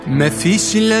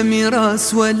مفيش لا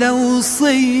ميراث ولا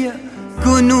وصية،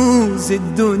 كنوز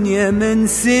الدنيا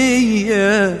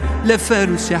منسية، لا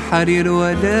فرش حرير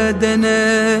ولا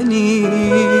دناني.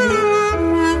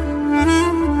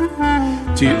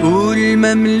 تقول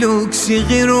مملوكش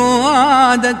غير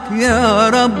وعدك، يا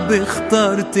رب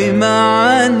اخترت ما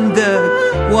عندك،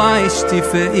 وعشت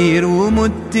فقير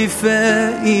ومت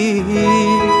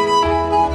فقير.